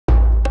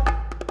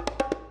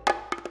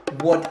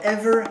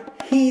Whatever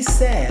he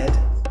said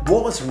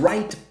was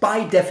right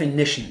by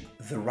definition.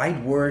 The right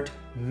word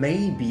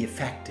may be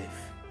effective,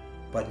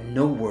 but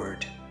no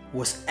word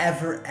was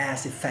ever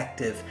as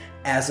effective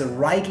as a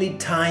rightly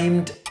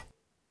timed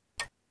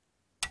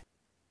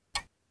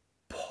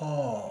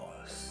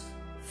pause.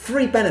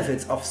 3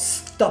 benefits of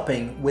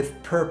stopping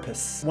with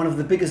purpose. One of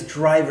the biggest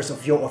drivers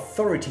of your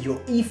authority,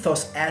 your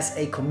ethos as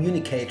a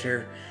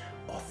communicator,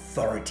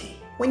 authority.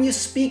 When you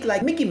speak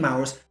like Mickey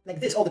Mouse, like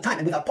this all the time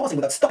and without pausing,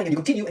 without stopping, and you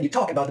continue and you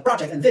talk about the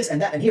project and this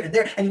and that and here and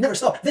there and you never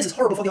stop. This is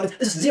horrible for the audience.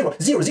 This is 0,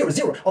 0, 0,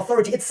 0.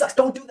 Authority, it sucks.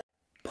 Don't do that.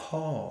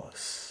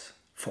 Pause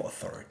for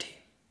authority.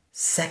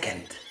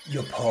 Second,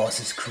 your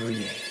pauses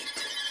create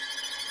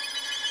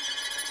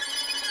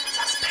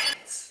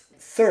suspense.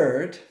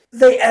 Third,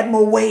 they add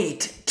more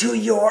weight to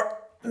your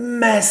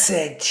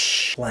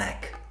message.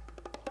 Black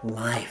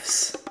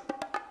lives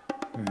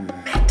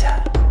matter.